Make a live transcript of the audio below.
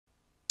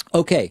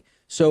Okay,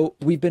 so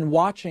we've been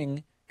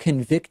watching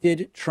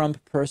convicted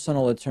Trump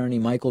personal attorney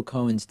Michael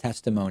Cohen's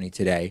testimony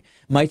today.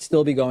 Might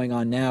still be going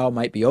on now,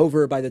 might be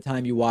over by the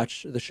time you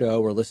watch the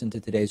show or listen to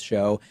today's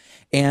show.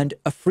 And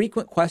a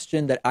frequent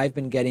question that I've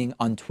been getting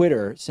on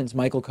Twitter since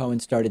Michael Cohen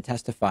started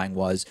testifying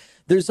was,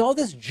 there's all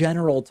this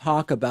general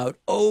talk about,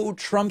 oh,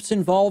 Trump's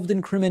involved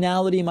in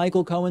criminality.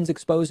 Michael Cohen's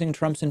exposing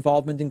Trump's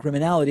involvement in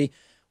criminality.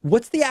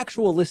 What's the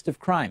actual list of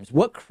crimes?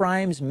 What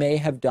crimes may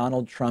have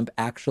Donald Trump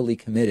actually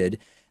committed?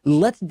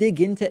 Let's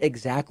dig into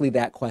exactly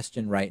that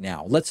question right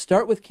now. Let's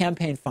start with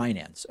campaign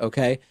finance,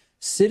 okay?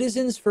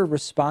 Citizens for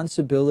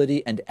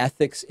Responsibility and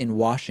Ethics in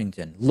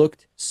Washington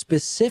looked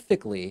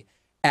specifically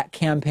at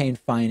campaign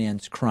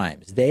finance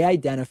crimes. They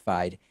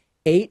identified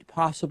 8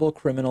 possible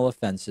criminal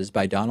offenses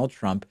by Donald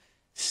Trump,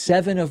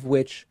 7 of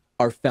which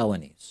are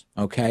felonies,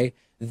 okay?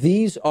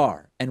 These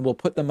are, and we'll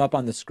put them up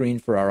on the screen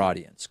for our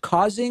audience,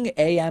 causing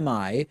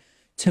AMI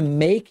to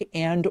make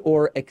and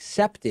or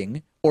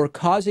accepting or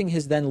causing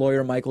his then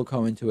lawyer Michael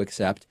Cohen to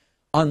accept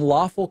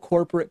unlawful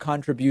corporate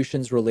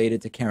contributions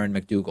related to Karen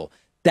McDougal.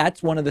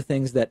 That's one of the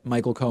things that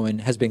Michael Cohen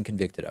has been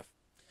convicted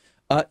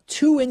of.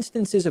 2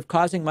 instances of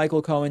causing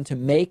Michael Cohen to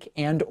make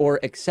and or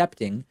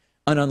accepting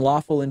an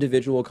unlawful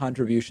individual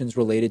contributions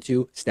related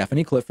to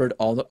Stephanie Clifford,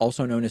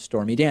 also known as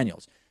Stormy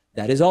Daniels.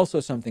 That is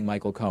also something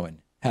Michael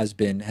Cohen has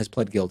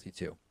pled guilty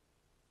to.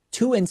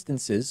 2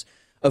 instances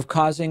of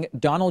causing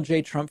Donald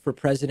J. Trump for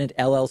President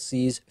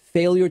LLC's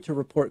failure to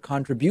report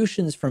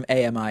contributions from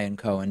AMI and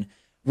Cohen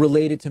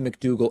related to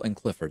McDougal and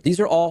Clifford. These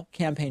are all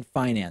campaign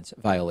finance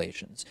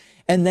violations.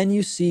 And then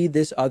you see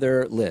this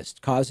other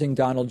list, causing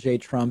Donald J.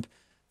 Trump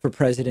for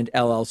President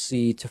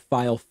LLC to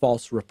file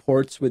false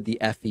reports with the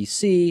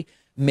FEC,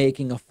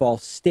 making a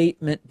false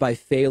statement by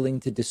failing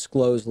to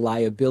disclose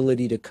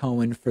liability to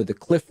Cohen for the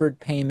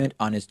Clifford payment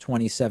on his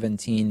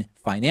 2017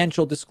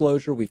 financial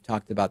disclosure. We've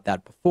talked about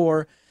that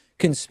before.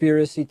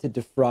 Conspiracy to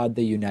defraud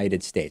the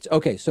United States.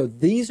 Okay, so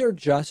these are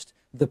just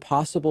the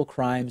possible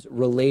crimes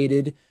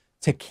related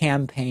to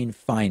campaign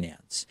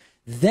finance.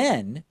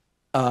 Then,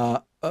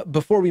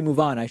 before we move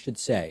on, I should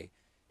say,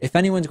 if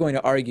anyone's going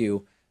to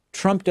argue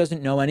Trump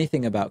doesn't know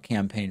anything about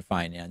campaign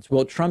finance,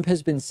 well, Trump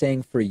has been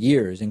saying for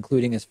years,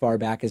 including as far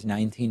back as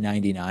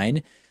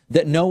 1999,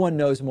 that no one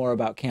knows more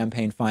about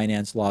campaign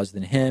finance laws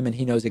than him, and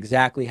he knows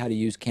exactly how to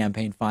use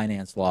campaign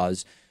finance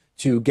laws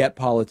to get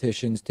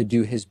politicians to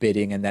do his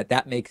bidding, and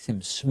that makes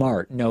him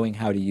smart, knowing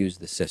how to use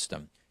the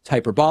system. It's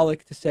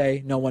hyperbolic to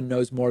say no one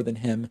knows more than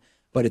him,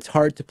 but it's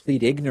hard to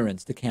plead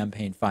ignorance to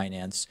campaign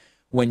finance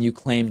when you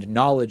claimed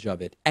knowledge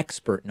of it,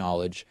 expert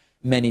knowledge,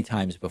 many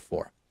times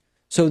before.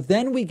 So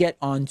then we get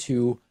on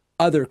to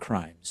other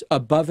crimes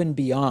above and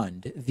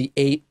beyond the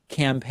 8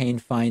 campaign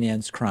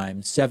finance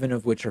crimes, 7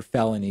 of which are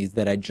felonies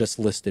that I just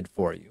listed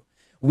for you.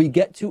 We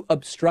get to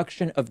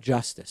obstruction of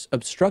justice.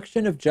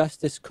 Obstruction of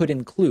justice could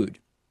include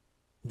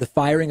the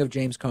firing of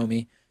James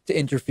Comey to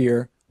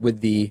interfere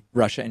with the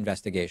Russia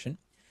investigation.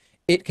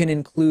 It can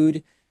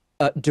include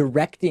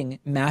directing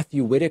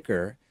Matthew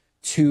Whitaker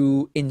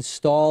to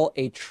install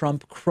a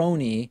Trump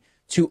crony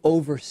to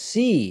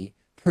oversee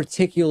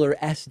particular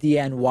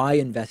SDNY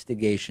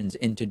investigations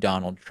into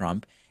Donald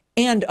Trump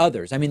and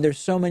others. I mean, there's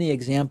so many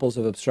examples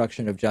of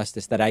obstruction of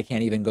justice that I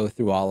can't even go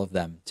through all of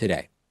them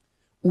today.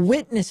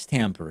 Witness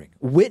tampering.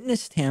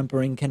 Witness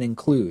tampering can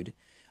include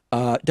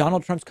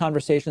Donald Trump's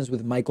conversations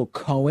with Michael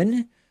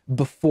Cohen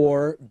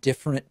before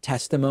different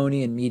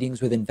testimony and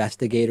meetings with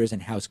investigators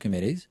and House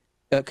committees,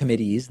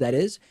 that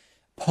is.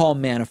 Paul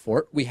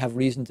Manafort. We have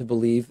reason to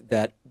believe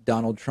that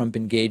Donald Trump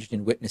engaged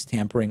in witness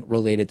tampering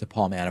related to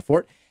Paul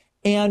Manafort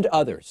and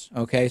others.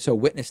 Okay, so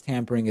witness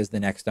tampering is the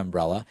next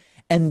umbrella.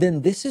 And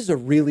then this is a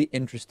really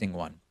interesting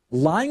one.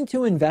 Lying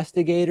to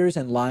investigators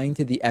and lying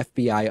to the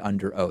FBI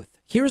under oath.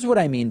 Here's what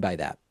I mean by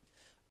that.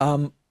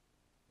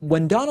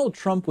 When Donald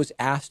Trump was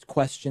asked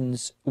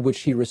questions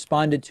which he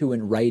responded to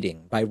in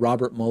writing by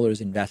Robert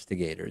Mueller's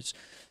investigators,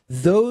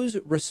 those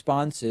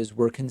responses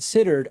were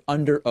considered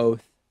under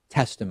oath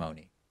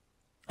testimony.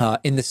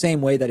 In the same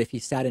way that if he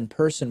sat in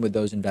person with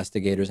those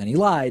investigators and he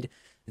lied,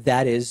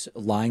 that is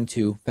lying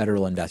to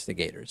federal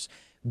investigators.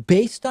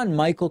 Based on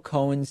Michael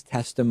Cohen's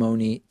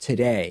testimony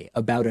today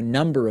about a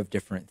number of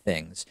different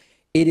things,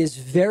 it is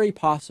very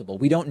possible,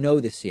 we don't know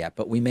this yet,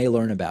 but we may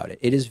learn about it.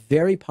 It is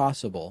very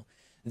possible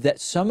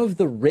that some of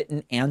the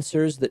written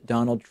answers that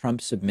Donald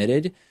Trump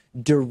submitted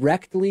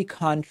directly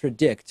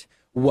contradict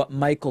what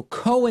Michael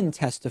Cohen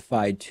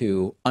testified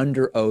to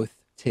under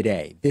oath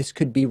today. This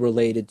could be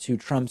related to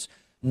Trump's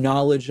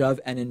knowledge of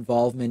and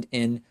involvement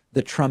in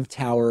the Trump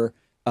Tower,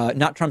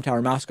 not Trump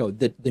Tower, Moscow,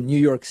 the New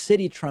York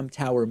City Trump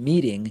Tower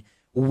meeting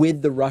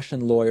with the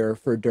Russian lawyer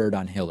for dirt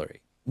on Hillary.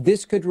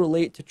 This could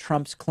relate to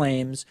Trump's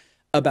claims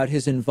about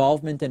his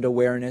involvement and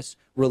awareness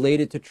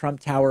related to Trump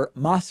Tower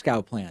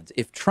Moscow plans.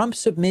 If Trump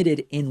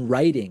submitted in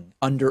writing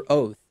under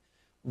oath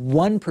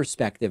one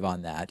perspective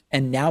on that,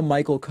 and now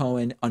Michael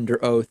Cohen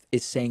under oath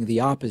is saying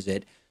the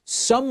opposite,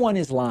 someone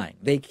is lying.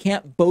 They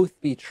can't both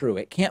be true.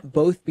 It can't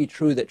both be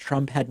true that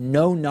Trump had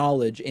no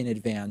knowledge in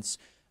advance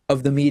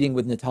of the meeting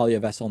with Natalia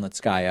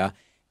Veselnitskaya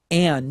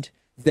and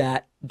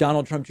that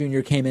Donald Trump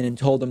Jr. came in and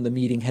told him the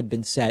meeting had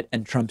been set,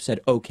 and Trump said,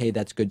 okay,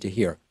 that's good to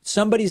hear.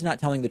 Somebody's not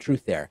telling the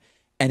truth there.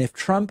 And if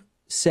Trump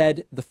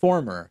said the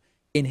former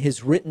in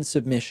his written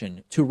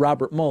submission to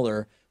Robert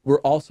Mueller,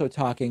 we're also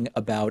talking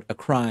about a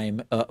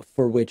crime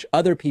for which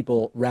other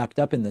people wrapped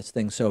up in this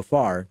thing so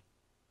far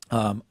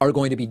are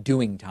going to be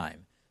doing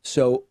time.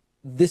 So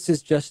this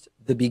is just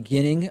the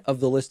beginning of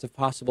the list of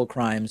possible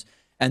crimes,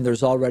 and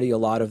there's already a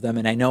lot of them.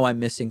 And I know I'm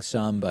missing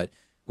some, but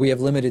we have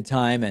limited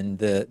time, and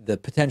the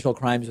potential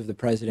crimes of the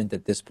president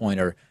at this point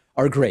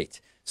are great.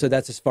 So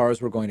that's as far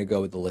as we're going to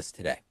go with the list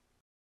today.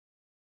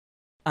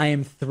 I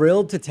am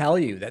thrilled to tell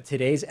you that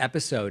today's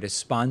episode is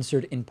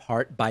sponsored in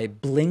part by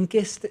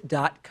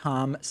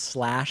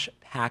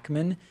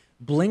Blinkist.com/Pakman.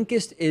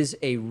 Blinkist is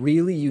a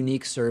really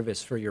unique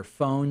service for your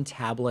phone,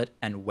 tablet,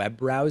 and web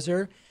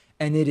browser,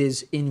 and it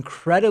is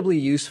incredibly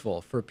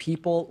useful for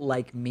people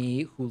like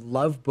me who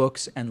love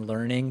books and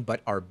learning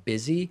but are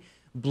busy.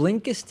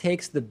 Blinkist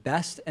takes the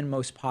best and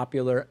most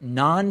popular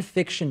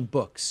nonfiction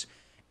books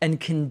and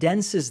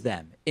condenses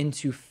them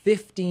into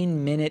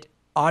 15-minute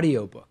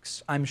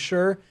audiobooks. I'm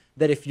sure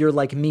that if you're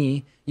like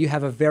me, you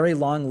have a very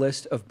long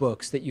list of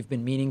books that you've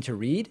been meaning to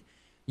read.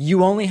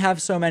 You only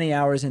have so many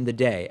hours in the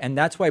day, and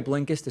that's why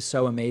Blinkist is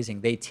so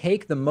amazing. They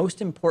take the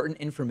most important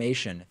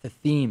information, the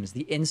themes,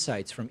 the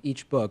insights from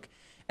each book,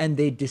 and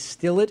they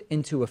distill it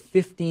into a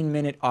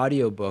 15-minute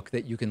audiobook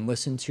that you can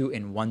listen to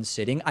in one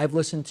sitting. I've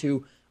listened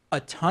to a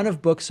ton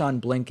of books on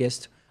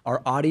Blinkist.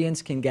 Our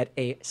audience can get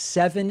a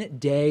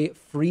 7-day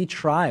free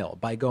trial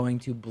by going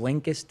to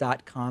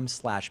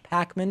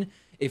Blinkist.com/Pakman.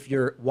 If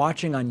you're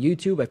watching on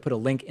YouTube, I put a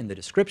link in the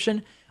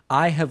description.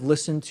 I have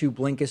listened to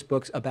Blinkist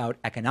books about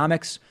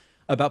economics,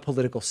 about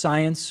political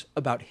science,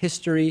 about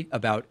history,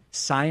 about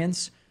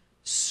science.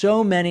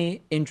 So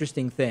many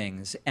interesting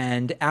things.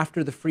 And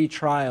after the free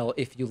trial,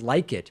 if you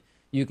like it,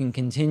 you can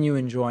continue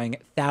enjoying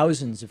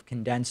thousands of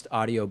condensed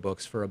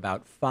audiobooks for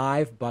about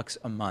 $5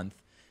 a month.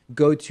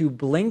 Go to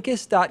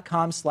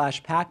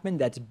Blinkist.com/Pakman.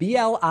 That's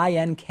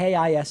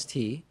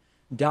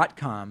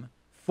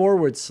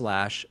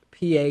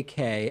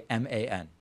BLINKIST.com/PAKMAN.